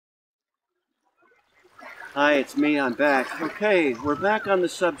Hi, it's me, I'm back. Okay, we're back on the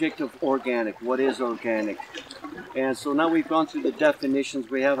subject of organic. What is organic? And so now we've gone through the definitions,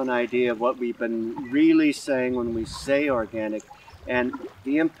 we have an idea of what we've been really saying when we say organic, and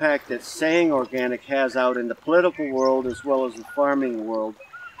the impact that saying organic has out in the political world as well as the farming world.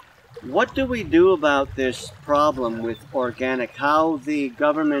 What do we do about this problem with organic? How the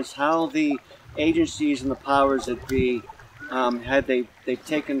governments, how the agencies and the powers that be, they've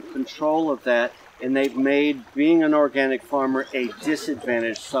taken control of that, and they've made being an organic farmer a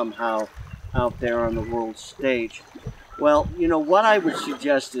disadvantage somehow out there on the world stage. Well, you know, what I would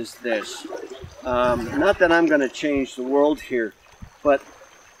suggest is this. Not that I'm going to change the world here, but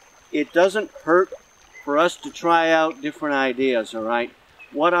it doesn't hurt for us to try out different ideas, all right?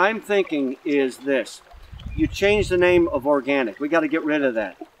 What I'm thinking is this. You change the name of organic. We got to get rid of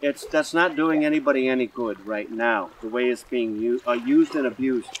that. That's not doing anybody any good right now, the way it's being used and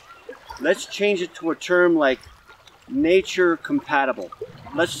abused. Let's change it to a term like nature compatible.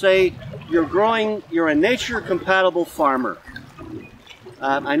 Let's say you're a nature compatible farmer.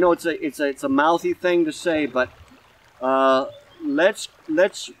 I know it's a mouthy thing to say, but let's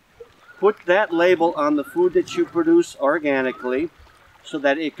put that label on the food that you produce organically, so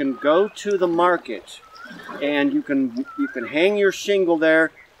that it can go to the market, and you can hang your shingle there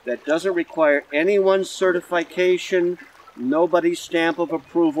that doesn't require anyone's certification, nobody's stamp of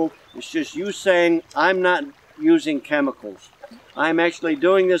approval. It's just you saying, I'm not using chemicals. I'm actually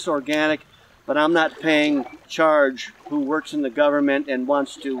doing this organic, but I'm not paying charge who works in the government and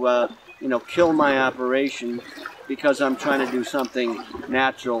wants to kill my operation because I'm trying to do something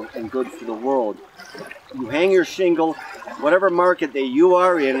natural and good for the world. You hang your shingle, whatever market that you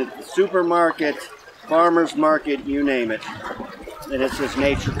are in, the supermarket, farmer's market, you name it, and it says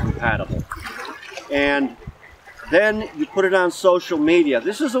nature compatible. And then you put it on social media.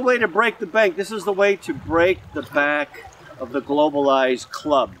 This is a way to break the bank. This is the way to break the back of the globalized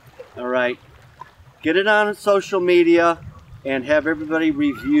club, all right? Get it on social media and have everybody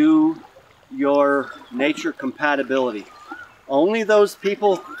review your nature compatibility. Only those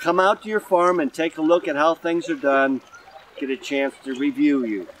people come out to your farm and take a look at how things are done, get a chance to review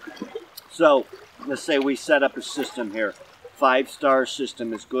you. So let's say we set up a system here. 5-star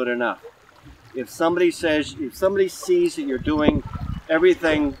system is good enough. If somebody sees that you're doing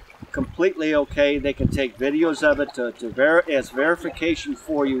everything completely okay, they can take videos of it as verification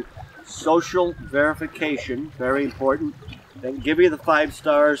for you. Social verification, very important. Then give you the 5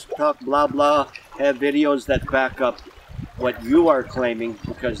 stars, talk blah blah, have videos that back up what you are claiming,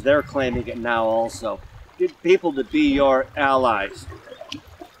 because they're claiming it now also. Get people to be your allies.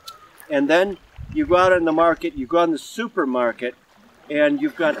 And then you go out in the market, you go in the supermarket, and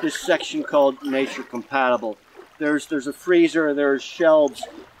you've got this section called nature compatible. There's a freezer, there's shelves,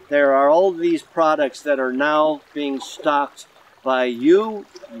 there are all these products that are now being stocked by you,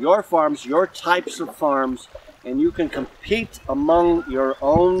 your farms, your types of farms, and you can compete among your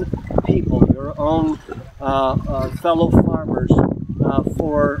own people, your own fellow farmers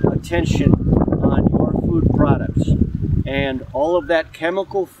for attention on your food products. And all of that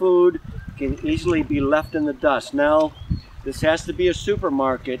chemical food can easily be left in the dust. Now, this has to be a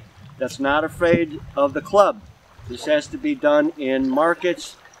supermarket that's not afraid of the club. This has to be done in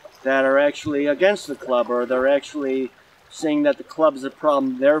markets that are actually against the club, or they're actually saying that the club's a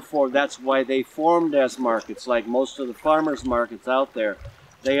problem, therefore that's why they formed as markets, like most of the farmers markets out there.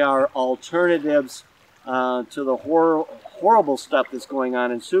 They are alternatives to the horrible stuff that's going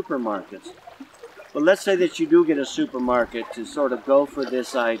on in supermarkets. But let's say that you do get a supermarket to sort of go for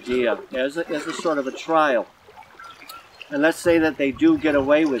this idea as a sort of a trial. And let's say that they do get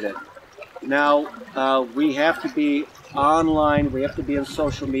away with it. Now, we have to be online, we have to be on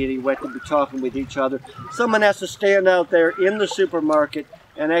social media, we have to be talking with each other. Someone has to stand out there in the supermarket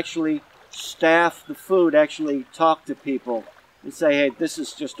and actually staff the food, actually talk to people and say, hey, this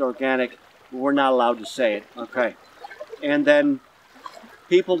is just organic, we're not allowed to say it, okay? And then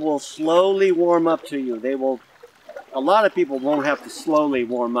people will slowly warm up to you. A lot of people won't have to slowly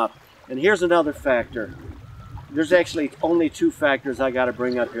warm up. And here's another factor. There's actually only 2 factors I got to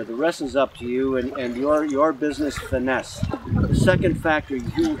bring up here. The rest is up to you and your business finesse. The second factor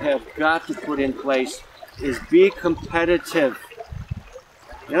you have got to put in place is be competitive.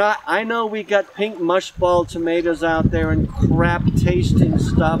 You know, I know we got pink mushball tomatoes out there and crap tasting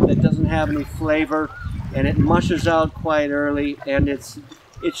stuff that doesn't have any flavor, and it mushes out quite early, and it's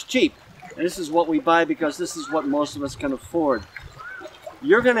cheap. And this is what we buy because this is what most of us can afford.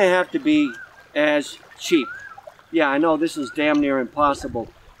 You're going to have to be as cheap. Yeah, I know this is damn near impossible.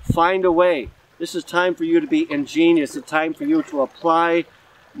 Find a way. This is time for you to be ingenious. It's time for you to apply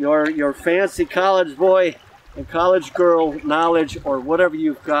your fancy college boy and college girl knowledge, or whatever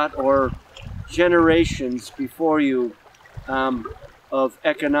you've got, or generations before you of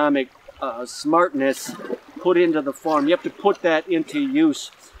economic smartness put into the farm. You have to put that into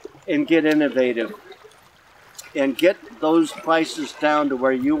use and get innovative and get those prices down to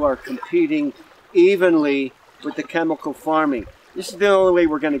where you are competing evenly with the chemical farming. This is the only way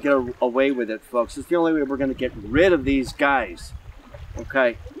we're going to get away with it, folks. It's the only way we're going to get rid of these guys.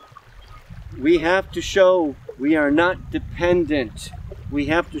 Okay? We have to show we are not dependent. We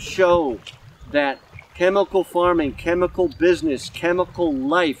have to show that chemical farming, chemical business, chemical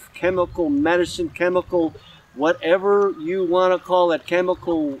life, chemical medicine, chemical whatever you want to call it,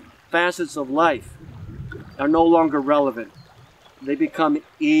 chemical facets of life are no longer relevant. They become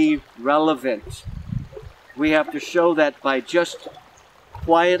irrelevant. We have to show that by just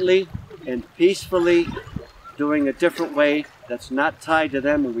quietly and peacefully doing a different way that's not tied to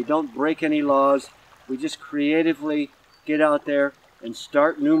them, and we don't break any laws. We just creatively get out there and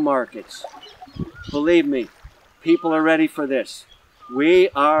start new markets. Believe me, people are ready for this. We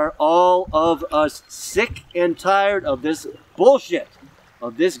are, all of us, sick and tired of this bullshit,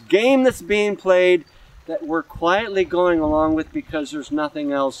 of this game that's being played that we're quietly going along with because there's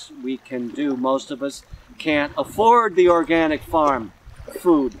nothing else we can do. Most of us can't afford the organic farm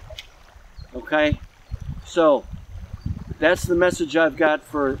food. Okay? So, that's the message I've got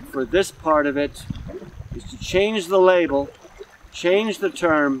for this part of it, is to change the label, change the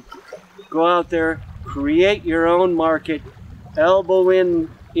term, go out there, create your own market, elbow in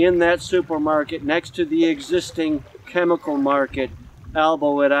that supermarket next to the existing chemical market,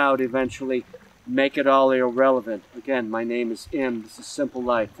 elbow it out eventually, make it all irrelevant. Again, my name is Im. This is Simple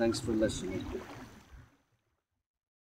Life. Thanks for listening.